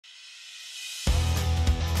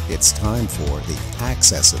It's time for the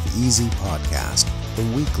Access of Easy podcast, the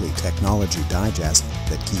weekly technology digest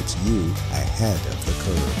that keeps you ahead of the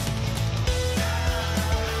curve.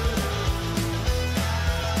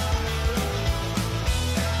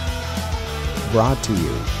 Brought to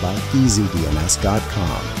you by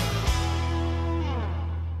EasyDNS.com.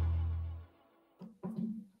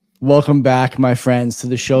 Welcome back, my friends, to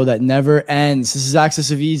the show that never ends. This is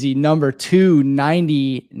Access of Easy number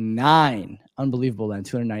 299. Unbelievable, Len.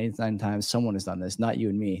 299 times someone has done this, not you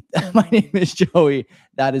and me. My name is Joey.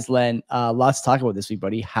 That is Len. Lots to talk about this week,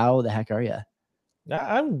 buddy. How the heck are you?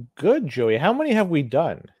 I'm good, Joey. How many have we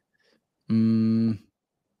done?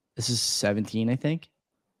 This is 17, I think.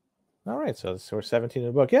 All right, so we're 17 in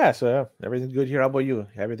the book. Yeah, so everything's good here. How about you?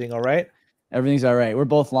 Everything all right? Everything's all right. We're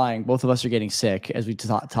both lying. Both of us are getting sick, as we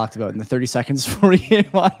talked about in the 30 seconds before we came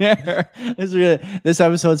on air. This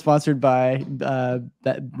episode is sponsored by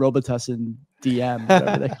that Robitussin DM,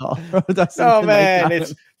 whatever they call it. Oh, man,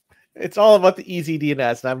 it's all about the easy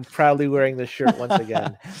DNS, and I'm proudly wearing this shirt once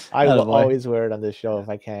again. I will always wear it on this show if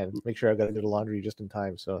I can. Make sure I've got to do the laundry just in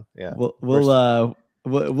time. So, yeah. We'll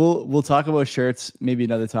talk about shirts maybe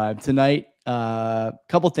another time. Tonight,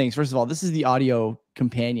 couple things. First of all, this is the audio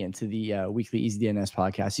companion to the weekly Easy DNS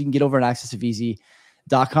podcast. You can get over at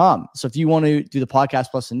accessofeasy.com. So if you want to do the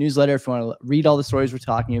podcast plus the newsletter, if you want to read all the stories we're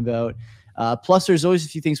talking about, plus there's always a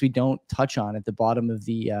few things we don't touch on at the bottom of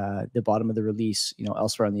the release,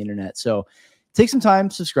 elsewhere on the internet. So take some time,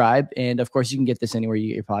 subscribe, and of course you can get this anywhere you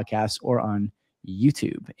get your podcasts or on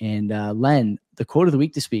YouTube. And Len, the quote of the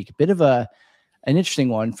week this week, a bit of an interesting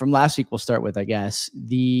one from last week. We'll start with, I guess,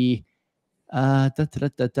 the here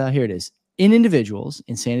it is. In individuals,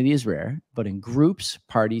 insanity is rare, but in groups,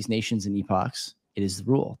 parties, nations, and epochs, it is the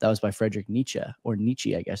rule. That was by Friedrich Nietzsche, or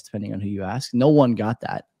Nietzsche, I guess, depending on who you ask. No one got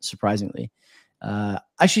that, surprisingly.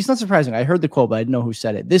 Actually, it's not surprising. I heard the quote, but I didn't know who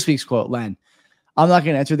said it. This week's quote, Len. I'm not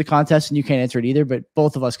going to enter the contest, and you can't enter it either, but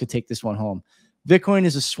both of us could take this one home. Bitcoin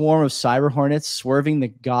is a swarm of cyber hornets serving the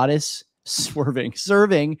goddess of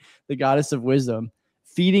wisdom,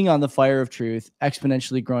 feeding on the fire of truth,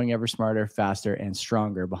 exponentially growing ever smarter, faster, and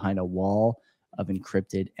stronger behind a wall of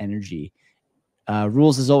encrypted energy.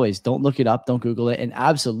 Rules as always, don't look it up, don't Google it, and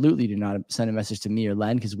absolutely do not send a message to me or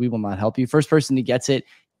Len because we will not help you. First person who gets it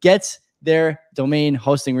gets their domain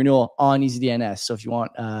hosting renewal on EasyDNS. So if you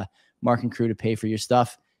want Mark and crew to pay for your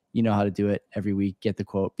stuff, you know how to do it every week. Get the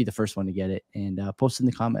quote, be the first one to get it, and post in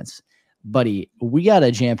the comments. Buddy, we got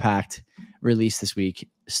a jam-packed release this week,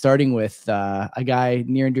 starting with a guy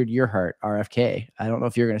near and dear to your heart, RFK. I don't know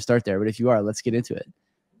if you're going to start there, but if you are, let's get into it.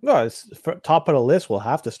 No, it's top of the list. We'll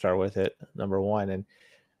have to start with it, number one. And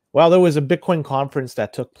well, there was a Bitcoin conference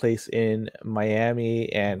that took place in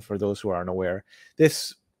Miami. And for those who aren't aware,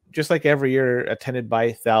 this, just like every year, attended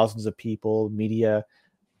by thousands of people, media,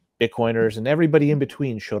 Bitcoiners, and everybody in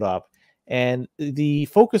between showed up. And the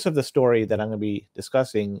focus of the story that I'm going to be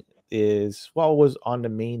discussing was on the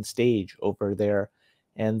main stage over there,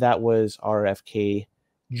 and that was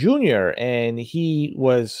RFKJr. And he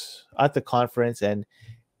was at the conference, and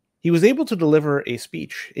he was able to deliver a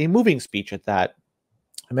speech, a moving speech at that.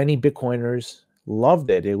 Many Bitcoiners loved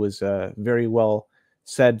it. It was a very well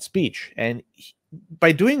said speech, and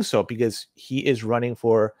by doing so, because he is running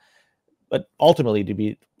for, but ultimately to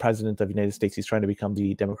be president of the United States, he's trying to become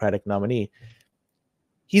the Democratic nominee.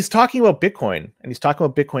 He's talking about Bitcoin, and he's talking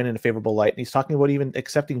about Bitcoin in a favorable light, and he's talking about even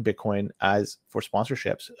accepting Bitcoin as for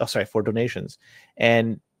sponsorships, for donations.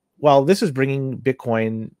 And while this is bringing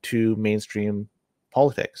Bitcoin to mainstream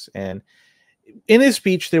politics, and in his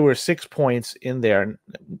speech, there were 6 points in there.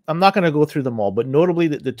 I'm not going to go through them all, but notably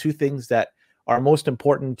the two things that are most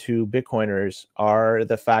important to Bitcoiners are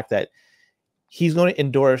the fact that he's going to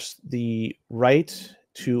endorse the right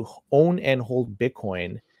to own and hold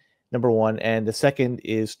Bitcoin, number one, and the second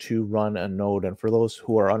is to run a node. And for those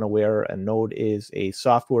who are unaware, a node is a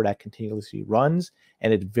software that continuously runs,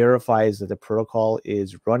 and it verifies that the protocol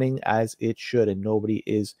is running as it should, and nobody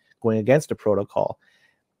is going against the protocol.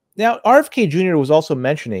 Now, RFK Jr. was also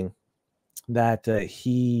mentioning that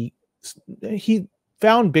he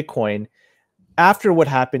found Bitcoin after what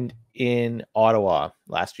happened in Ottawa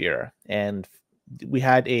last year, and we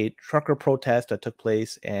had a trucker protest that took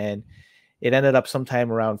place, and it ended up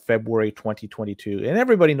sometime around February 2022. And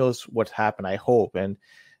everybody knows what happened, I hope. And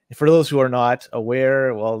for those who are not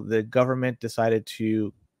aware, well, the government decided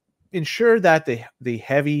to ensure that the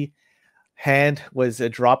heavy hand was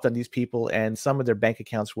dropped on these people, and some of their bank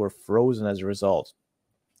accounts were frozen as a result.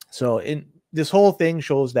 So this whole thing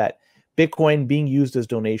shows that Bitcoin being used as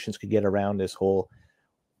donations could get around this whole,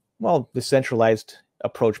 well, the centralized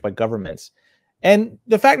approach by governments. And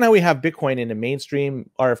the fact now we have Bitcoin in the mainstream,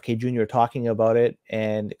 RFK Jr. talking about it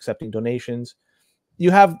and accepting donations, you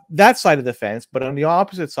have that side of the fence. But on the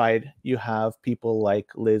opposite side, you have people like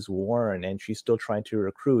Liz Warren, and she's still trying to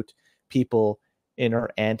recruit people in her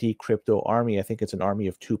anti-crypto army. I think it's an army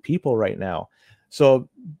of 2 people right now. So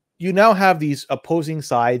you now have these opposing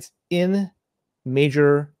sides in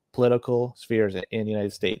major political spheres in the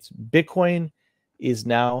United States. Bitcoin is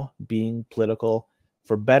now being political,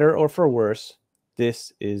 for better or for worse.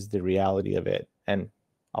 This is the reality of it. And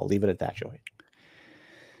I'll leave it at that, Joey.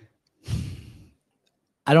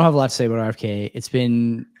 I don't have a lot to say about RFK. It's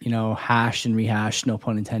been, hashed and rehashed, no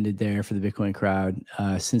pun intended there, for the Bitcoin crowd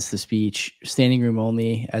since the speech. Standing room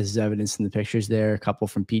only, as is evidenced in the pictures there. A couple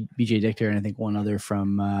from BJ Dichter, and I think one other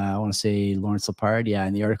from, I want to say Lawrence Lepard,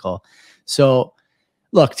 in the article. So,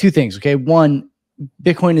 look, 2 things, okay? One,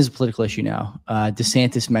 Bitcoin is a political issue now.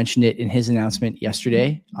 DeSantis mentioned it in his announcement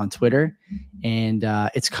yesterday on Twitter, and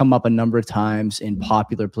it's come up a number of times in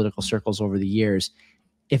popular political circles over the years.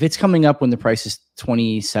 If it's coming up when the price is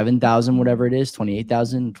 27,000, whatever it is,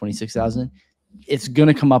 28,000, 26,000, it's going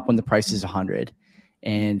to come up when the price is 100.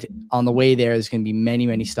 And on the way there's going to be many,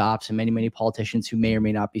 many stops and many, many politicians who may or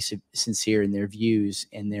may not be sincere in their views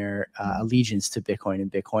and their allegiance to Bitcoin and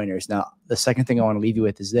Bitcoiners. Now, the second thing I want to leave you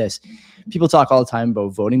with is this. People talk all the time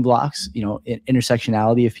about voting blocks,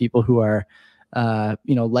 intersectionality of people who are,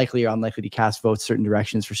 likely or unlikely to cast votes certain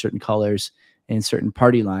directions for certain colors and certain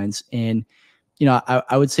party lines. And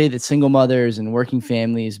I would say that single mothers and working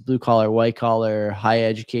families, blue collar, white collar, high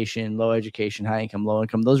education, low education, high income, low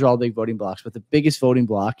income, those are all big voting blocks. But the biggest voting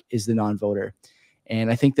block is the non-voter. And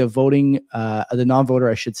I think the non-voter,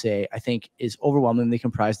 I should say, I think is overwhelmingly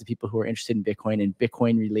comprised of people who are interested in Bitcoin and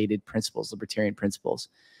Bitcoin related principles, libertarian principles.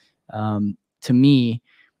 To me,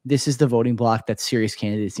 this is the voting block that serious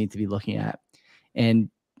candidates need to be looking at. And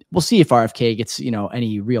we'll see if RFK gets,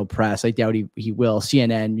 any real press. I doubt he will.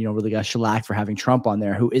 CNN, really got shellacked for having Trump on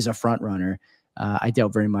there, who is a front runner. I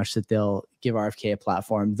doubt very much that they'll give RFK a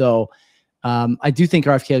platform, though. I do think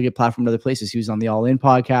RFK will get platformed other places. He was on the All In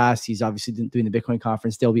podcast. He's obviously doing the Bitcoin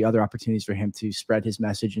conference. There'll be other opportunities for him to spread his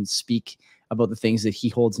message and speak about the things that he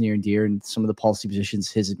holds near and dear and some of the policy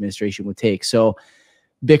positions his administration would take. So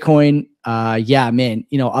Bitcoin, man,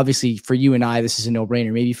 obviously for you and I, this is a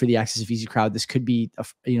no-brainer. Maybe for the Access of Easy crowd, this could be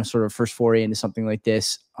a, sort of first foray into something like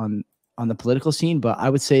this on the political scene. But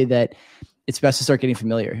I would say that it's best to start getting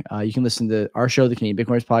familiar. You can listen to our show, the Canadian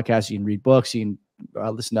Bitcoiners podcast. You can read books. You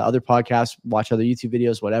can listen to other podcasts, watch other YouTube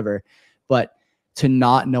videos, whatever. But to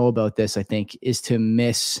not know about this, I think, is to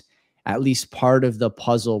miss at least part of the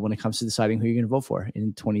puzzle when it comes to deciding who you're going to vote for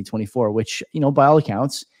in 2024, which, by all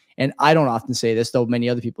accounts, and I don't often say this, though many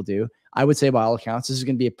other people do, I would say by all accounts, this is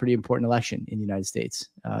going to be a pretty important election in the United States.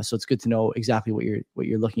 So it's good to know exactly what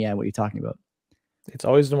you're looking at, what you're talking about. It's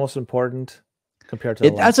always the most important compared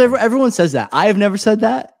to that's everyone says that. I have never said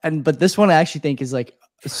that, but this one I actually think is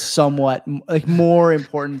somewhat more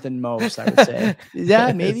important than most. I would say,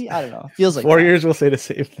 yeah, maybe, I don't know. Feels like 4 years will say the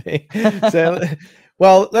same thing. So,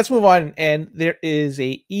 well, let's move on. And there is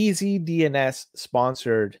a Easy DNS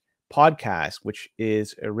sponsored podcast which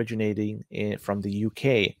is originating from the UK.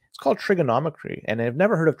 It's called Triggernometry, and I've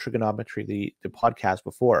never heard of Triggernometry, the podcast,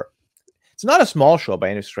 before. It's not a small show by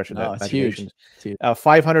any stretch of the imagination. It's huge.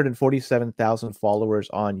 547,000 followers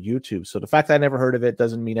on YouTube. So the fact that I never heard of it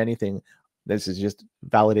doesn't mean anything. This is just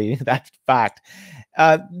validating that fact.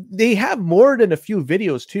 They have more than a few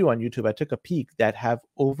videos too on YouTube. I took a peek that have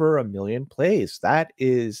over 1 million plays. That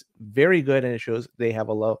is very good, and it shows they have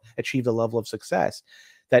achieved a level of success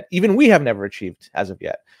that even we have never achieved as of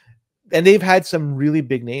yet. And they've had some really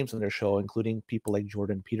big names on their show, including people like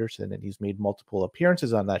Jordan Peterson, and he's made multiple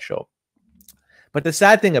appearances on that show. But the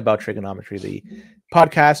sad thing about Triggernometry, the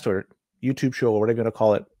podcast or YouTube show, or whatever you're going to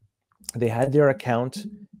call it, they had their account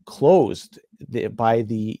closed by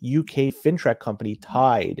the UK fintech company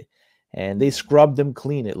Tide, and they scrubbed them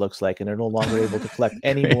clean, it looks like, and they're no longer able to collect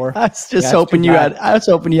any more. I was hoping you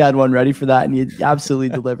had one ready for that, and you absolutely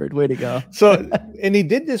delivered. Way to go. So, and he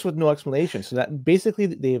did this with no explanation. So that basically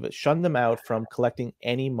they've shunned them out from collecting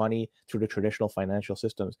any money through the traditional financial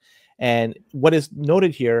systems. And what is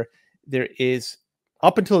noted here, there is,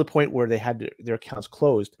 up until the point where they had their accounts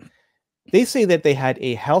closed, they say that they had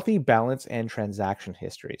a healthy balance and transaction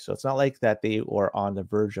history. So it's not like that they were on the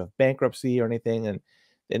verge of bankruptcy or anything, and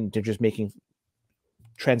they're just making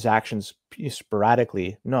transactions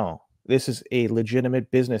sporadically. No, this is a legitimate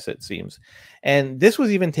business, it seems. And this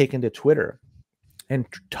was even taken to Twitter. And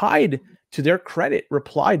Tide, to their credit,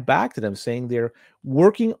 replied back to them saying they're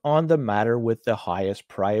working on the matter with the highest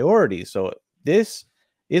priority. So this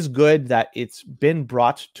is good that it's been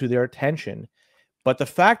brought to their attention. But the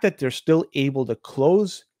fact that they're still able to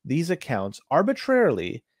close these accounts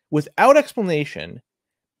arbitrarily without explanation,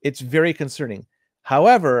 it's very concerning.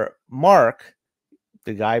 However, Mark,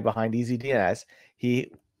 the guy behind EasyDNS,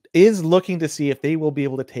 he is looking to see if they will be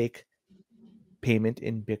able to take payment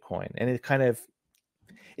in Bitcoin. And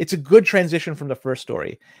it's a good transition from the first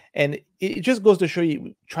story. And it just goes to show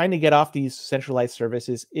you, trying to get off these centralized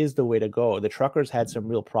services is the way to go. The truckers had some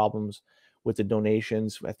real problems with the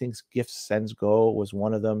donations. I think Gift Sends Go was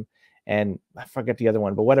one of them. And I forget the other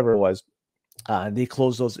one, but whatever it was, they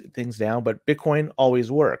closed those things down. But Bitcoin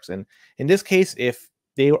always works. And in this case, if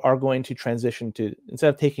they are going to transition to,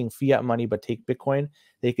 instead of taking fiat money, but take Bitcoin,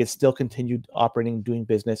 they could still continue operating, doing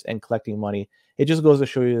business, and collecting money. It just goes to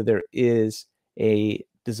show you that there is a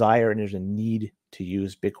desire and there's a need to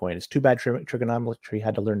use Bitcoin. It's too bad Triggernometry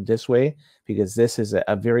had to learn this way, because this is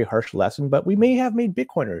a very harsh lesson, but we may have made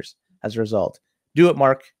Bitcoiners as a result. Do it,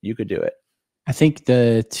 Mark. You could do it. I think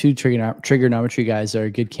the two Triggernometry guys are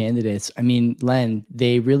good candidates. I mean, Len,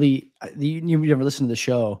 they really, you never listened to the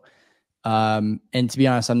show. And to be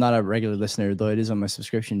honest, I'm not a regular listener, though it is on my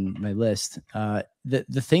subscription, my list. The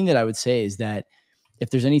thing that I would say is that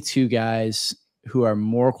if there's any two guys who are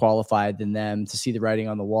more qualified than them to see the writing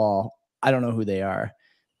on the wall, I don't know who they are.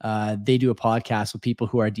 They do a podcast with people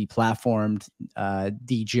who are deplatformed,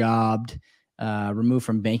 de-jobbed, removed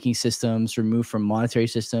from banking systems, removed from monetary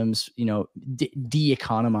systems,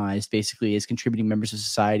 de-economized, basically, as contributing members of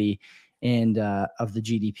society and of the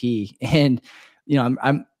GDP. And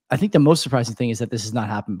I think the most surprising thing is that this has not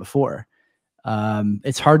happened before.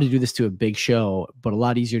 It's hard to do this to a big show, but a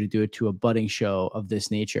lot easier to do it to a budding show of this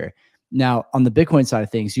nature. Now, on the Bitcoin side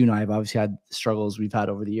of things, you and I have obviously had struggles we've had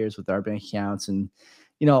over the years with our bank accounts. And,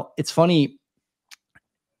 it's funny.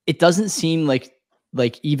 It doesn't seem like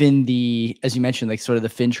even the, as you mentioned, like sort of the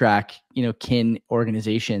FinTrack, kin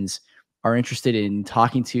organizations are interested in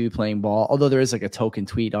talking to, playing ball. Although there is like a token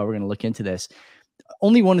tweet, we're going to look into this.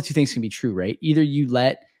 Only one of two things can be true, right? Either you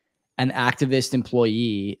let an activist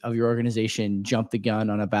employee of your organization jump the gun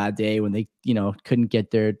on a bad day when they, couldn't get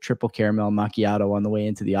their triple caramel macchiato on the way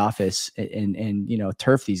into the office and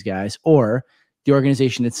turf these guys, or the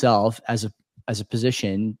organization itself as a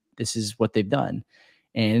position, this is what they've done.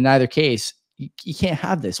 And in either case, you can't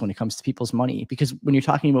have this when it comes to people's money, because when you're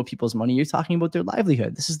talking about people's money, you're talking about their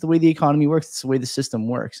livelihood. This is the way the economy works. It's the way the system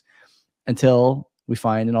works until we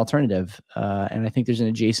find an alternative. And I think there's an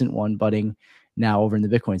adjacent one budding now over in the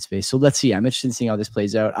Bitcoin space. So let's see. I'm interested in seeing how this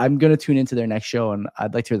plays out. I'm going to tune into their next show, and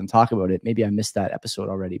I'd like to hear them talk about it. Maybe I missed that episode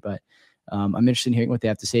already, but I'm interested in hearing what they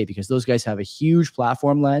have to say, because those guys have a huge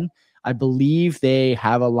platform, Len. I believe they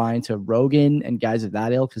have a line to Rogan and guys of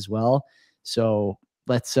that ilk as well. So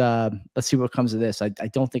let's see what comes of this. I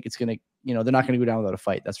don't think it's going to, they're not going to go down without a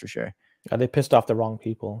fight. That's for sure. They pissed off the wrong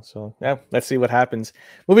people. So yeah, let's see what happens.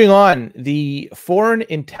 Moving on, the Foreign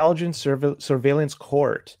Intelligence Surveillance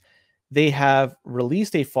Court, they have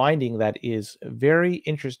released a finding that is very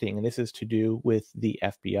interesting, and this is to do with the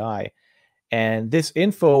FBI. And this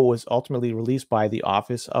info was ultimately released by the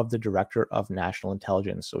Office of the Director of National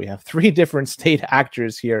Intelligence. So we have three different state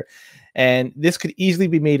actors here, and this could easily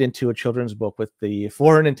be made into a children's book, with the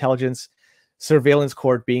Foreign Intelligence Surveillance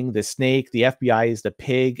Court being the snake, the FBI is the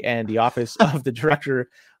pig, and the Office of the Director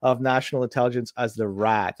of National Intelligence as the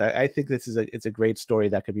rat. I think it's a great story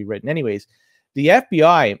that could be written. Anyways, the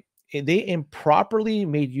FBI, they improperly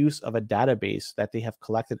made use of a database that they have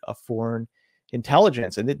collected of foreign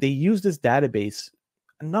intelligence, and they use this database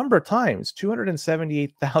a number of times,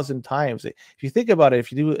 278,000 times. If you think about it, if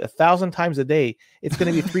you do 1,000 times a day, it's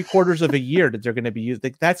going to be 3/4 of a year that they're going to be used.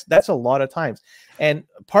 That's a lot of times. And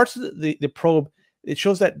parts of the probe, it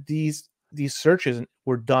shows that these searches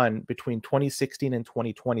were done between 2016 and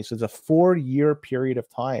 2020. So it's a 4-year period of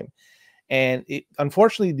time. And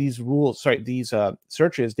unfortunately, these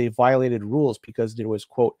searches, they violated rules because there was,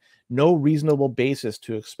 quote, no reasonable basis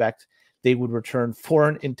to expect they would return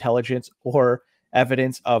foreign intelligence or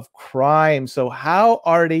evidence of crime. So how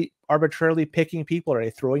are they arbitrarily picking people? Are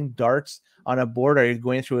they throwing darts on a board? Are you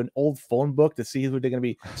going through an old phone book to see who they're going to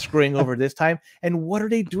be screwing over this time? And what are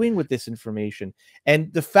they doing with this information?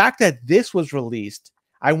 And the fact that this was released,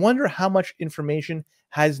 I wonder how much information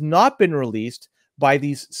has not been released by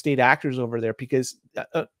these state actors over there, because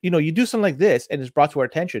you do something like this and it's brought to our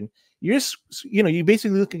attention, you're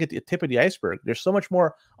basically looking at the tip of the iceberg. There's so much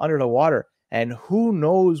more under the water, and who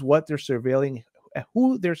knows what they're surveilling,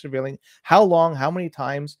 who they're surveilling, how long, how many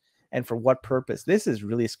times, and for what purpose. This is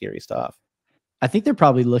really scary stuff. I think they're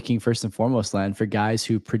probably looking first and foremost, Len, for guys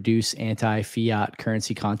who produce anti-fiat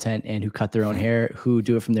currency content and who cut their own hair, who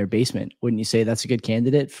do it from their basement. Wouldn't you say that's a good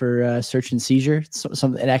candidate for search and seizure?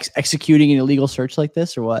 Executing an illegal search like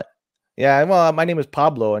this, or what? Yeah, well, my name is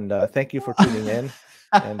Pablo, and thank you for tuning in.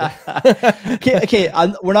 And okay,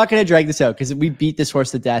 we're not going to drag this out because we beat this horse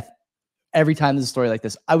to death every time there's a story like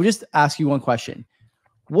this. I would just ask you one question.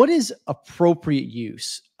 What is appropriate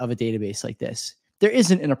use of a database like this? There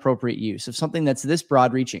isn't an appropriate use of something that's this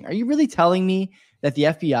broad reaching. Are you really telling me that the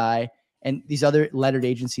FBI and these other lettered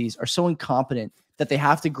agencies are so incompetent that they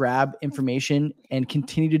have to grab information and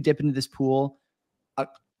continue to dip into this pool?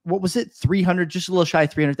 What was it? 300, just a little shy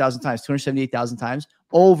of 300,000 times, 278,000 times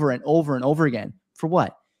over and over and over again. For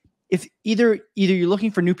what? If either you're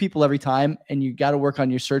looking for new people every time and you got to work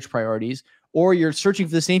on your search priorities, or you're searching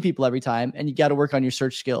for the same people every time and you got to work on your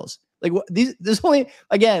search skills. Like there's only,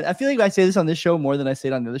 again, I feel like I say this on this show more than I say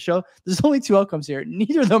it on the other show. There's only two outcomes here.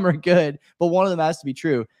 Neither of them are good, but one of them has to be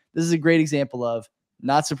true. This is a great example of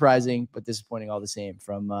not surprising, but disappointing all the same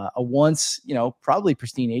from a once, probably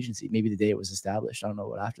pristine agency. Maybe the day it was established. I don't know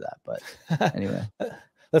what after that, but anyway.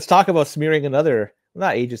 Let's talk about smearing another,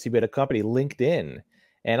 not agency, but a company, LinkedIn.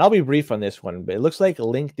 And I'll be brief on this one, but it looks like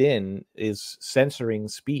LinkedIn is censoring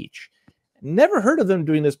speech. Never heard of them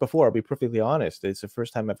doing this before. I'll be perfectly honest. It's the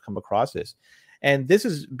first time I've come across this. And this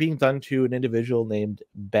is being done to an individual named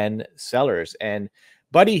Ben Sellers. And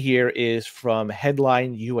Buddy here is from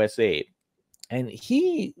Headline USA. And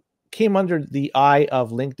he came under the eye of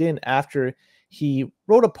LinkedIn after he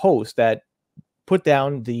wrote a post that put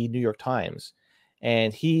down the New York Times.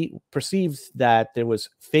 And he perceived that there was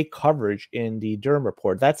fake coverage in the Durham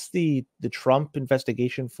report. That's the Trump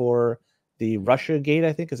investigation for the Russia Gate,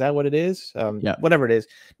 I think. Is that what it is? Yeah. Whatever it is.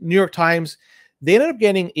 New York Times, they ended up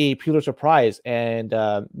getting a Pulitzer Prize. And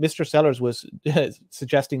Mr. Sellers was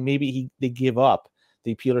suggesting maybe they give up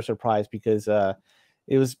the Pulitzer Prize because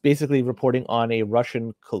it was basically reporting on a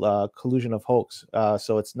Russian collusion of hoax.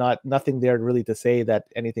 So it's nothing there really to say that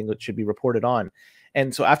anything that should be reported on.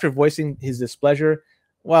 And so after voicing his displeasure,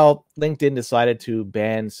 well, LinkedIn decided to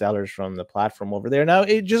ban Sellers from the platform over there. Now,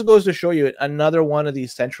 it just goes to show you another one of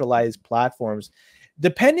these centralized platforms.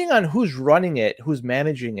 Depending on who's running it, who's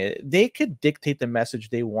managing it, they could dictate the message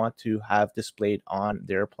they want to have displayed on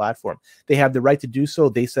their platform. They have the right to do so.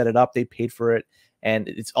 They set it up. They paid for it. And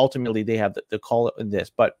it's ultimately they have the call in this.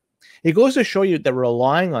 But it goes to show you that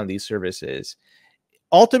relying on these services,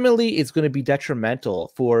 ultimately it's going to be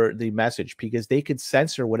detrimental for the message because they could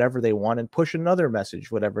censor whatever they want and push another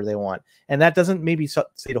message, whatever they want. And that doesn't maybe say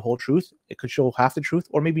the whole truth. It could show half the truth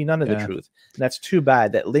or maybe none of the truth. And that's too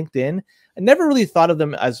bad that LinkedIn, I never really thought of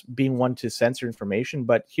them as being one to censor information,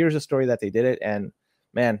 but here's a story that they did it. And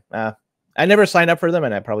man, I never signed up for them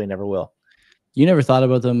and I probably never will. You never thought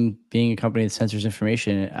about them being a company that censors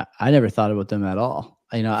information. I never thought about them at all.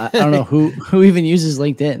 I don't know who even uses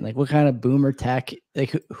LinkedIn. Like, what kind of boomer tech?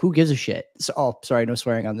 Like, who gives a shit? So, sorry, no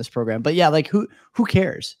swearing on this program. But yeah, like, who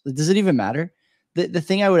cares? Does it even matter? The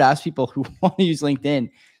thing I would ask people who want to use LinkedIn,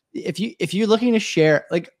 if you're looking to share,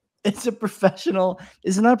 like, it's a professional.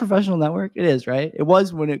 Is it not a professional network? It is, right? It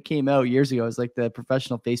was when it came out years ago. It was like the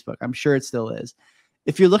professional Facebook. I'm sure it still is.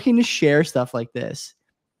 If you're looking to share stuff like this,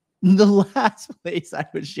 the last place I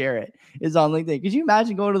would share it is on LinkedIn. Could you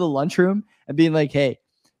imagine going to the lunchroom and being like, hey,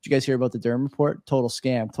 did you guys hear about the Durham report? Total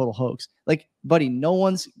scam, total hoax. Like, buddy, no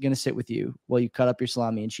one's going to sit with you while you cut up your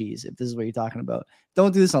salami and cheese if this is what you're talking about.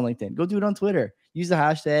 Don't do this on LinkedIn. Go do it on Twitter. Use the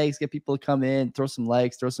hashtags, get people to come in, throw some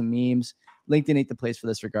likes, throw some memes. LinkedIn ain't the place for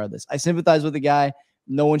this regardless. I sympathize with the guy.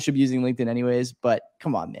 No one should be using LinkedIn anyways, but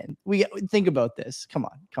come on, man. Think about this. Come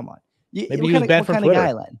on. Maybe he was banned from Twitter.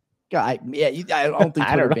 Guy, Len? I don't think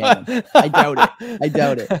Twitter banned him. I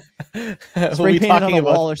doubt it. Spray paint it on a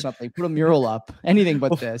wall or something. Put a mural up. Anything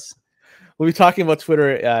but this. We'll be talking about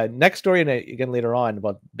Twitter next story and again later on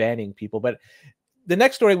about banning people. But the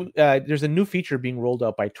next story, there's a new feature being rolled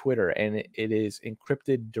out by Twitter, and it is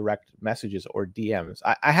encrypted direct messages or DMs.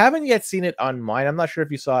 I haven't yet seen it on mine. I'm not sure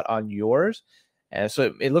if you saw it on yours.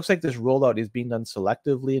 So it looks like this rollout is being done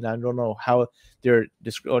selectively, and I don't know how they're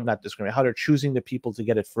how they're choosing the people to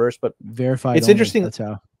get it first. But verified. It's only. interesting. That's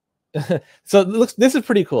how. So this is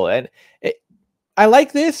pretty cool, and I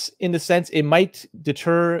like this in the sense it might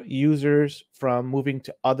deter users from moving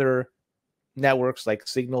to other networks like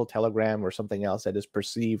Signal, Telegram, or something else that is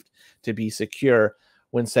perceived to be secure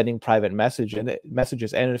when sending private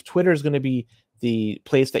messages. And if Twitter is going to be the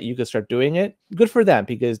place that you could start doing it, good for them,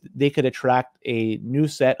 because they could attract a new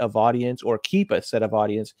set of audience or keep a set of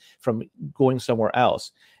audience from going somewhere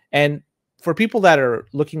else. And for people that are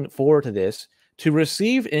looking forward to this, to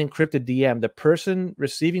receive an encrypted DM, the person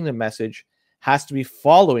receiving the message has to be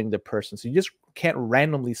following the person. So you just can't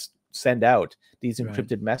randomly send out these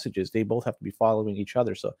encrypted Right. messages. They both have to be following each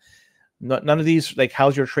other. So none of these, like,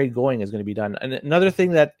 how's your trade going, is going to be done. And another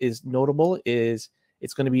thing that is notable is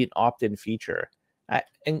it's going to be an opt-in feature.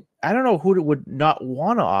 And I don't know who would not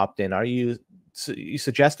want to opt in. Are you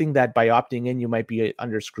suggesting that by opting in, you might be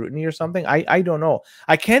under scrutiny or something? I don't know.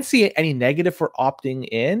 I can't see any negative for opting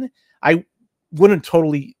in. I wouldn't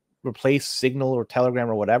totally replace Signal or Telegram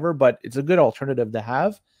or whatever, but it's a good alternative to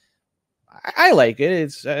have. I like it.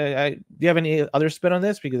 It's do you have any other spin on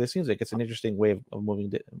this? Because it seems like it's an interesting way of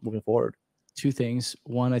moving forward. Two things.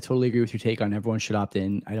 One, I totally agree with your take on everyone should opt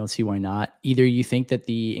in. I don't see why not. Either you think that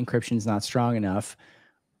the encryption is not strong enough.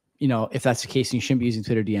 You know, if that's the case, you shouldn't be using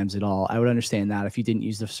Twitter DMs at all. I would understand that if you didn't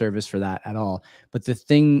use the service for that at all. But the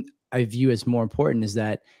thing I view as more important is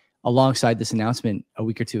that alongside this announcement a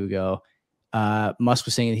week or two ago, Musk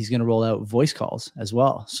was saying that he's going to roll out voice calls as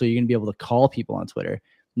well. So you're going to be able to call people on Twitter.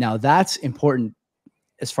 Now that's important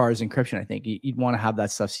as far as encryption. I think you'd want to have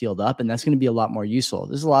that stuff sealed up, and that's going to be a lot more useful.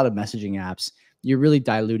 There's a lot of messaging apps. You're really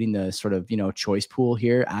diluting the sort of, choice pool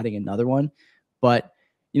here, adding another one. But,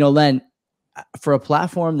 Len, for a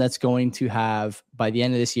platform that's going to have, by the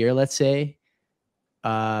end of this year, let's say,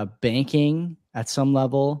 banking at some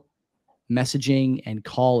level, messaging and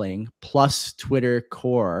calling, plus Twitter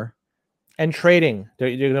core. And trading.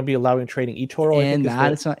 They're going to be allowing trading. eToro, And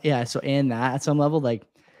that, and that at some level, like,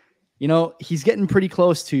 he's getting pretty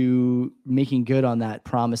close to making good on that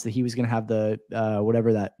promise that he was going to have the,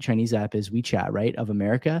 whatever that Chinese app is, WeChat, right, of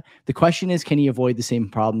America. The question is, can he avoid the same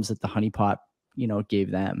problems that the honeypot, gave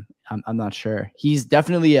them? I'm not sure. He's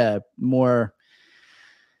definitely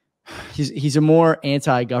he's a more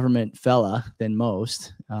anti-government fella than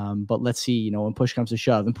most. But let's see, when push comes to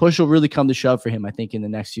shove, and push will really come to shove for him, I think, in the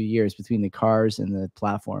next few years between the cars and the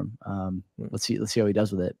platform. Let's see how he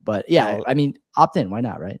does with it. But yeah, I mean, opt in. Why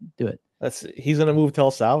not? Right? Do it. He's going to move to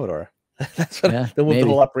El Salvador. That's what they'll move the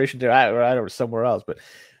whole operation to, or somewhere else. But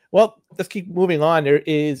well, let's keep moving on. There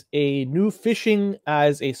is a new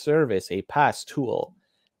phishing-as-a-service, a PAS tool,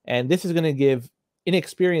 and this is going to give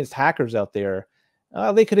inexperienced hackers out there.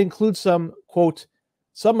 They could include some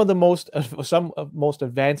of the most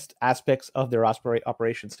advanced aspects of their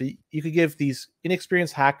operations. So you could give these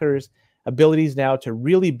inexperienced hackers abilities now to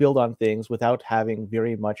really build on things without having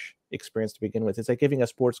very much experience to begin with. It's like giving a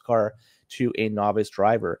sports car to a novice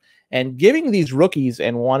driver, and giving these rookies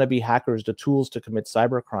and wannabe hackers the tools to commit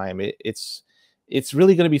cybercrime. It's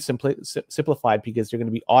really going to be simplified, because they're going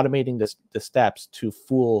to be automating the steps to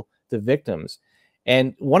fool the victims.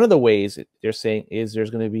 And one of the ways they're saying is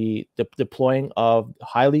there's going to be the deploying of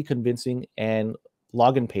highly convincing and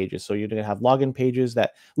login pages. So you're going to have login pages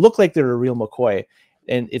that look like they're a real McCoy,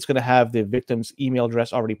 and it's going to have the victim's email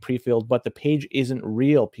address already pre-filled, but the page isn't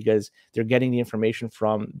real because they're getting the information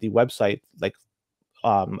from the website, like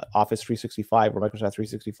Office 365 or Microsoft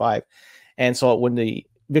 365. And so when the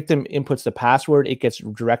victim inputs the password, it gets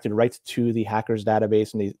directed right to the hacker's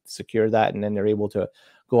database, and they secure that, and then they're able to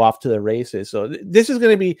go off to the races. So this is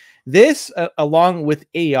going to be along with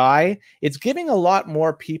AI, it's giving a lot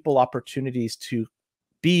more people opportunities to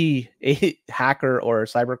be a hacker or a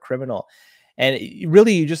cyber criminal. And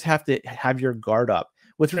really, you just have to have your guard up.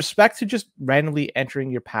 With respect to just randomly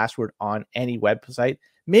entering your password on any website,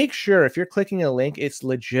 make sure if you're clicking a link, it's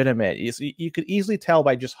legitimate. You could easily tell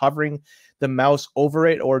by just hovering the mouse over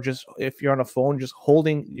it, or just if you're on a phone, just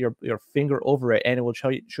holding your finger over it, and it will show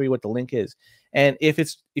you what the link is. And if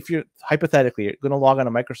you're hypothetically you're going to log on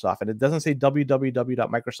to Microsoft and it doesn't say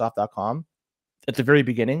www.microsoft.com at the very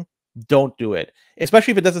beginning, don't do it.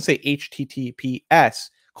 Especially if it doesn't say https://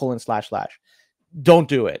 don't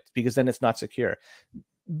do it, because then it's not secure.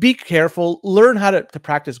 Be careful. Learn how to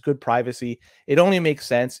practice good privacy. It only makes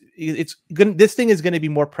sense. This thing is going to be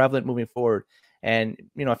more prevalent moving forward. And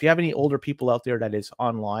if you have any older people out there that is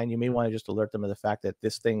online, you may want to just alert them of the fact that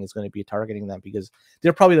this thing is going to be targeting them, because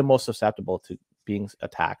they're probably the most susceptible to being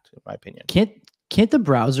attacked, in my opinion. Can't the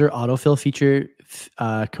browser autofill feature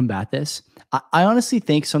combat this? I honestly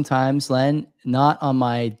think sometimes, Len, not on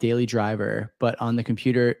my daily driver, but on the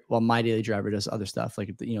computer. Well, my daily driver does other stuff, like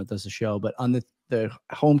it does the show, but on the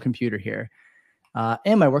home computer here,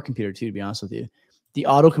 and my work computer too, to be honest with you, the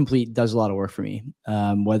autocomplete does a lot of work for me.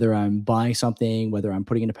 Whether I'm buying something, whether I'm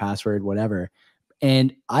putting in a password, whatever.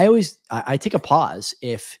 And I take a pause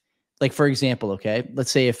if, like, for example, okay, let's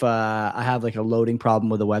say if I have like a loading problem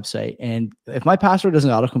with a website, and if my password doesn't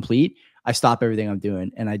autocomplete, I stop everything I'm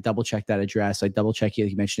doing and I double check that address. I double check,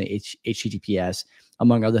 like you mentioned, HTTPS,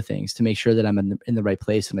 among other things, to make sure that I'm in the right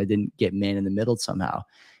place and I didn't get man in the middle somehow.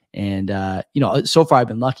 And so far I've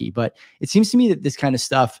been lucky, but it seems to me that this kind of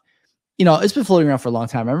stuff, it's been floating around for a long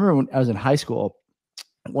time. I remember when I was in high school,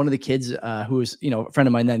 one of the kids who was, a friend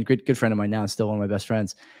of mine then, good friend of mine now, still one of my best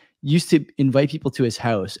friends, used to invite people to his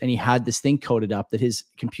house, and he had this thing coded up that his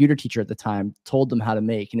computer teacher at the time told them how to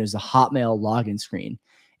make. And it was a Hotmail login screen.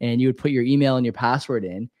 And you would put your email and your password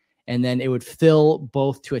in, and then it would fill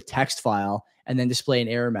both to a text file and then display an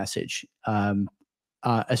error message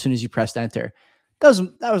as soon as you pressed enter. That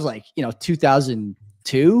was like,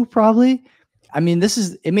 2002 probably. I mean,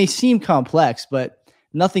 it may seem complex, but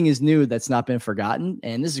nothing is new that's not been forgotten.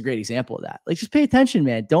 And this is a great example of that. Like, just pay attention,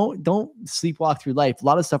 man. Don't sleepwalk through life. A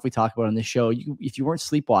lot of stuff we talk about on this show, if you weren't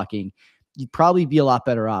sleepwalking, you'd probably be a lot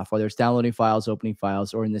better off, whether it's downloading files, opening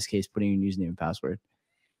files, or in this case, putting in your username and password.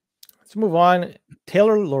 Let's move on.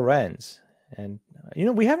 Taylor Lorenz. And,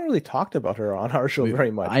 we haven't really talked about her on our show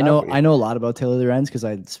very much. I know a lot about Taylor Lorenz because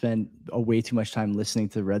I spend way too much time listening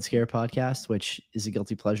to the Red Scare podcast, which is a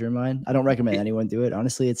guilty pleasure of mine. I don't recommend anyone do it.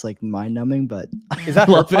 Honestly, it's like mind numbing, but is that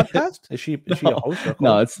her podcast? Is she a host? Or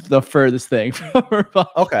no, it's the furthest thing from her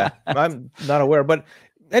podcast. Okay. I'm not aware, but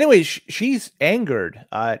anyway, she's angered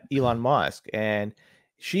at Elon Musk, and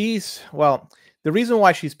the reason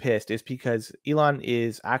why she's pissed is because Elon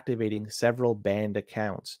is activating several banned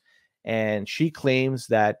accounts. And she claims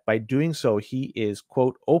that by doing so, he is,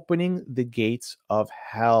 quote, opening the gates of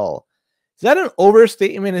hell. Is that an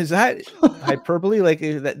overstatement? Is that hyperbole? Like,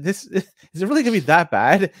 is it really going to be that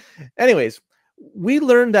bad? Anyways, we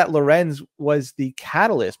learned that Lorenz was the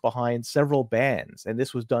catalyst behind several bans, and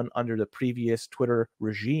this was done under the previous Twitter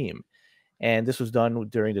regime. And this was done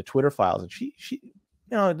during the Twitter files. And she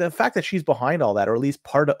the fact that she's behind all that, or at least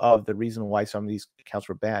part of the reason why some of these accounts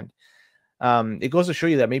were banned, it goes to show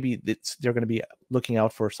you that maybe they're going to be looking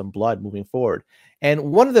out for some blood moving forward.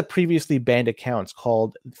 And one of the previously banned accounts,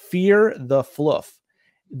 called Fear the Fluff,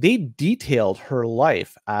 they detailed her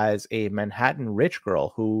life as a Manhattan rich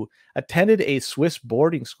girl who attended a Swiss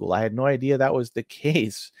boarding school. I had no idea that was the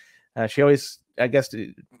case. She always, I guess,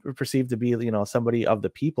 perceived to be, somebody of the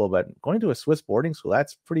people, but going to a Swiss boarding school,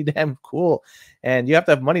 that's pretty damn cool. And you have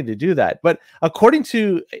to have money to do that. But according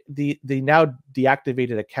to the now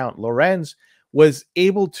deactivated account, Lorenz was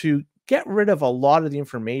able to get rid of a lot of the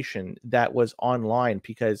information that was online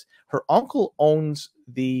because her uncle owns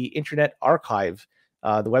the Internet Archive,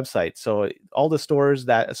 the website. So all the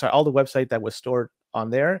website that was stored on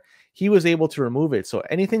there, he was able to remove it. So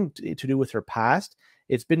anything to do with her past,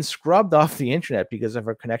 it's been scrubbed off the internet because of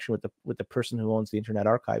her connection with the person who owns the Internet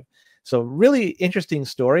Archive. So really interesting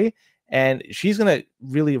story, and she's gonna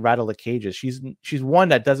really rattle the cages. She's one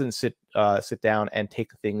that doesn't sit down and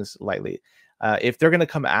take things lightly. If they're gonna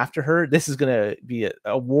come after her, this is gonna be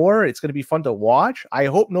a war. It's gonna be fun to watch. I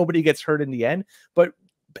hope nobody gets hurt in the end. But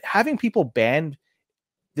having people banned,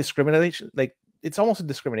 discrimination, like, it's almost a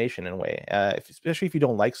discrimination in a way, especially if you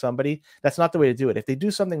don't like somebody. That's not the way to do it. If they do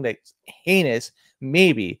something that's heinous,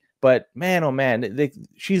 maybe, but man, oh man,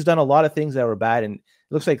 she's done a lot of things that were bad, and it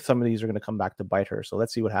looks like some of these are going to come back to bite her. So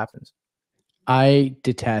let's see what happens. I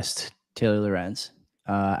detest Taylor Lorenz.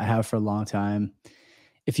 I have for a long time.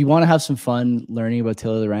 If you want to have some fun learning about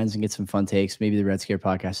Taylor Lorenz and get some fun takes, maybe the Red Scare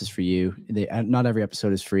podcast is for you. Not every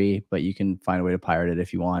episode is free, but you can find a way to pirate it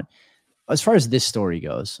if you want. As far as this story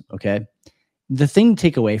goes, okay, the thing to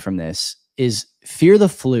take away from this is Fear the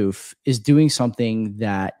Floof is doing something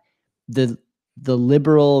that the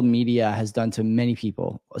liberal media has done to many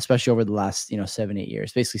people, especially over the last 7-8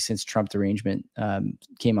 years, basically since Trump derangement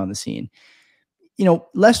came on the scene.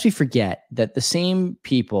 Lest we forget that the same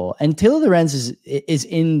people, and Taylor Lorenz is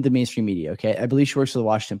in the mainstream media. Okay, I believe she works for the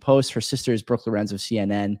Washington Post. Her sister is Brooke Lorenz of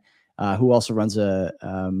CNN, who also runs it's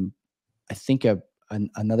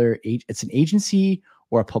an agency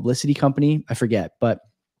or a publicity company. I forget, but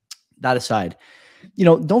that aside,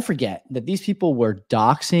 don't forget that these people were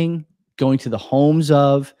doxing, going to the homes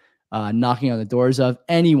of, knocking on the doors of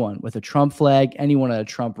anyone with a Trump flag, anyone at a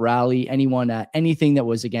Trump rally, anyone at anything that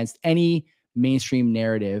was against any mainstream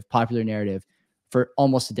narrative, popular narrative, for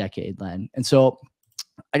almost a decade, Len. And so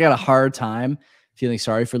I got a hard time feeling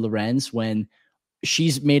sorry for Lorenz when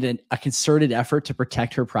she's made a concerted effort to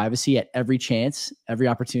protect her privacy at every chance, every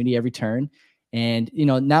opportunity, every turn. And,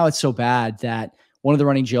 now it's so bad that one of the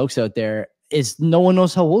running jokes out there is no one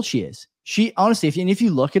knows how old she is. She honestly, if you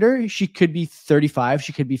look at her, she could be 35.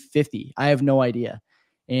 She could be 50. I have no idea.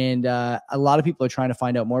 And a lot of people are trying to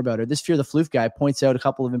find out more about her. This Fear the Floof guy points out a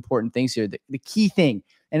couple of important things here. The key thing,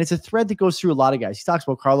 and it's a thread that goes through a lot of guys. He talks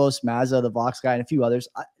about Carlos Maza, the Vox guy, and a few others.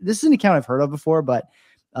 This is an account I've heard of before, but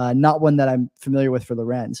not one that I'm familiar with for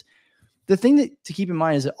Lorenz. The thing to keep in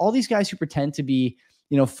mind is that all these guys who pretend to be,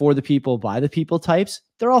 for the people, by the people types,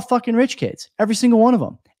 they're all fucking rich kids. Every single one of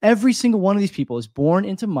them. Every single one of these people is born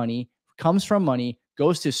into money, comes from money,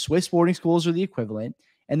 goes to Swiss boarding schools or the equivalent,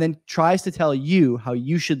 and then tries to tell you how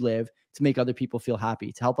you should live to make other people feel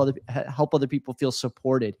happy, to help other people feel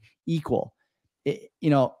supported, equal.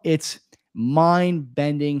 It's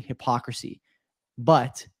mind-bending hypocrisy,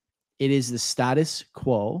 but it is the status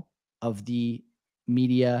quo of the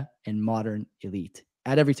media and modern elite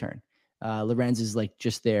at every turn. Lorenz is like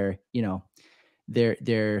just their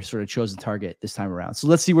sort of chosen target this time around. So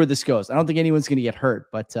let's see where this goes. I don't think anyone's going to get hurt,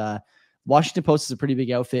 but Washington Post is a pretty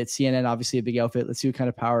big outfit. CNN, obviously a big outfit. Let's see what kind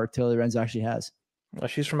of power Taylor Lorenz actually has. Well,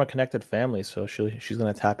 she's from a connected family, so she's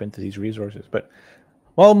going to tap into these resources. But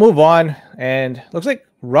well, move on. And looks like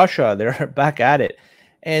Russia, they're back at it.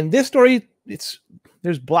 And this story,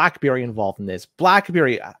 there's BlackBerry involved in this.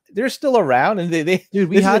 BlackBerry, they're still around, and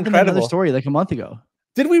we had them in another story like a month ago.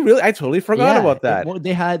 Did we really? I totally forgot about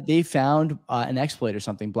that. They found an exploit or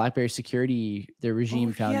something. BlackBerry security, their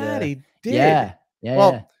regime found. Yeah, they did. Yeah.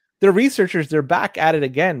 Well, the researchers, they're back at it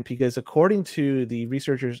again because according to the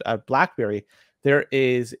researchers at BlackBerry, there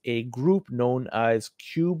is a group known as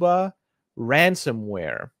Cuba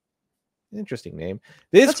Ransomware. Interesting name.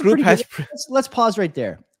 This group has. Let's pause right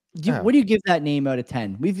there. What do you give that name out of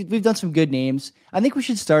 10? We've done some good names. I think we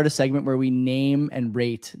should start a segment where we name and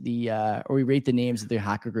rate we rate the names of the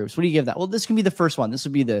hacker groups. What do you give that? Well, this can be the first one. This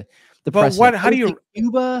would be the precedent. How do you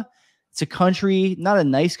Cuba? It's a country, not a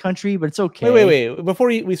nice country, but it's okay. Wait. Before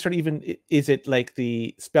we start, is it like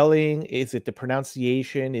the spelling? Is it the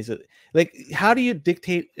pronunciation? Is it like, how do you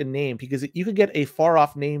dictate a name? Because you could get a far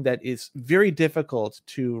off name that is very difficult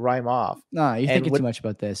to rhyme off. No, you're thinking too much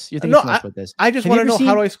about this. You're thinking too much about this. I just want to know,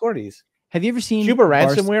 how do I score these? Have you ever seen Cuba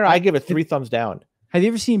Ransomware? I give it 3 thumbs down. Have you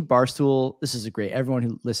ever seen Barstool? This is a great. Everyone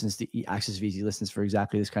who listens to Access VZ listens for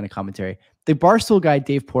exactly this kind of commentary. The Barstool guy,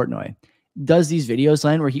 Dave Portnoy, does these videos,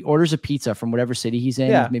 Len, where he orders a pizza from whatever city he's in.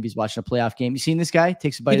 Yeah. Maybe he's watching a playoff game. You seen this guy?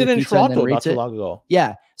 Takes a bite of the pizza and then rates it. Long ago.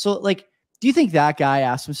 Yeah. So like, do you think that guy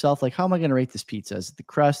asked himself, like, how am I going to rate this pizza? Is it the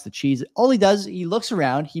crust, the cheese? All he does, he looks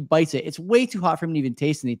around, he bites it. It's way too hot for him to even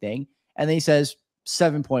taste anything. And then he says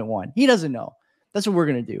 7.1. He doesn't know. That's what we're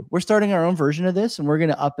going to do. We're starting our own version of this, and we're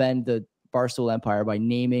going to upend the Barstool empire by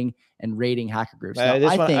naming and rating hacker groups. Now,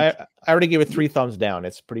 I already gave it 3 thumbs down.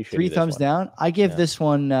 It's pretty shitty. 3 thumbs down. I give this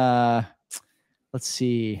one, let's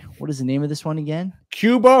see. What is the name of this one again?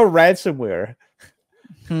 Cuba Ransomware.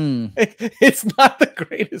 It's not the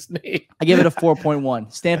greatest name. I give it a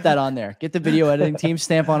 4.1. Stamp that on there. Get the video editing team,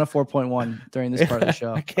 stamp on a 4.1 during this part of the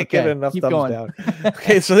show. I can't get enough thumbs down.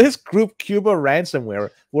 Okay, so this group, Cuba Ransomware,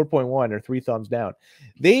 4.1 or 3 thumbs down.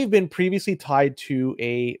 They've been previously tied to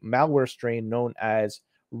a malware strain known as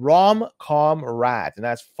RomComRat, and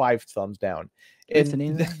that's 5 thumbs down. The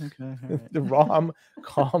name okay, right. The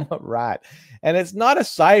RomComRat. And it's not a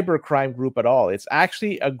cybercrime group at all. It's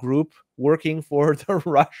actually a group working for the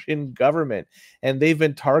Russian government. And they've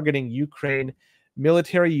been targeting Ukraine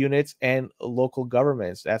military units and local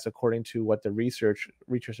governments. That's according to what the researchers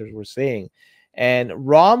were saying. And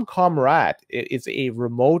RomComRat is a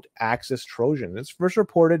remote access Trojan. It's first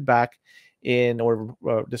reported back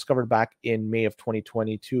discovered back in May of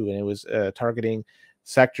 2022. And it was targeting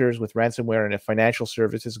sectors with ransomware and financial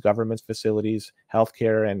services, government facilities,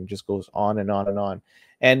 healthcare, and just goes on and on and on.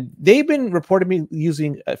 And they've been reportedly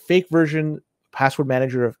using a fake version password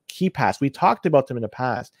manager of KeePass. We talked about them in the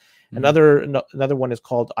past. Another one is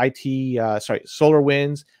called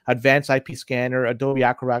SolarWinds, Advanced IP Scanner, Adobe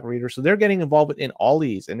Acrobat Reader. So they're getting involved in all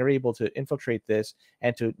these, and they're able to infiltrate this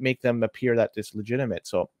and to make them appear that it's legitimate.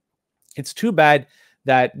 So it's too bad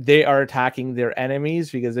that they are attacking their enemies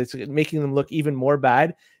because it's making them look even more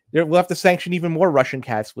bad. We'll have to sanction even more Russian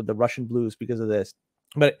cats with the Russian blues because of this.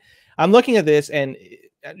 But I'm looking at this, and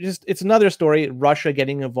it's another story. Russia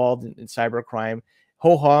getting involved in cybercrime.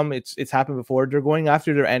 Ho-hum, it's happened before. They're going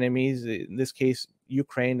after their enemies. In this case,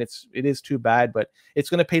 Ukraine. It is too bad, but it's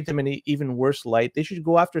going to paint them in an even worse light. They should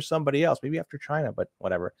go after somebody else, maybe after China, but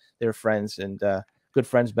whatever. They're friends, and good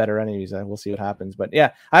friends, better enemies. We'll see what happens. But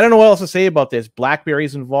yeah, I don't know what else to say about this.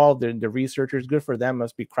 BlackBerry's involved. The researchers, good for them.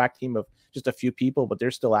 Must be a crack team of just a few people, but they're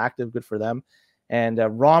still active. Good for them. And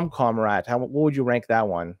RomComRat, what would you rank that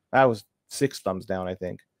one? That was 6 thumbs down, I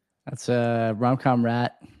think. That's a RomComRat.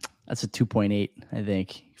 That's a 2.8, I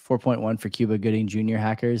think. 4.1 for Cuba Gooding Jr.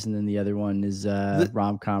 hackers, and then the other one is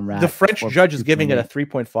RomComRat. The French judge is giving it a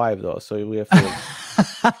 3.5 though, so we have to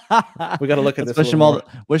we got to look at this. Wish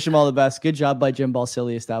him all the best. Good job by Jim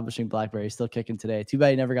Balsillie establishing BlackBerry. Still kicking today. Too bad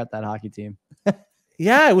he never got that hockey team.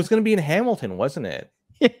 Yeah, it was going to be in Hamilton, wasn't it?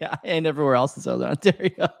 Yeah, and everywhere else in Southern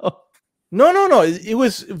Ontario. No. It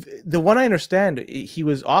was the one I understand. He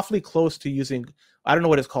was awfully close to using. I don't know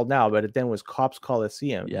what it's called now, but it then was Cops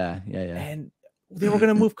Coliseum. Yeah. And They were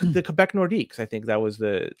going to move the Quebec Nordiques. I think that was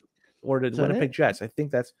the Winnipeg Jets. I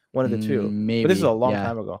think that's one of the two. Maybe. But this is a long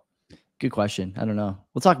time ago. Good question. I don't know.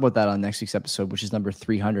 We'll talk about that on next week's episode, which is number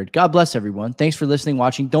 300. God bless everyone. Thanks for listening,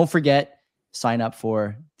 watching. Don't forget, sign up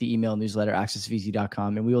for the email newsletter,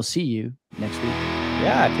 accessofeasy.com, and we will see you next week.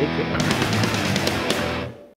 Yeah, take care.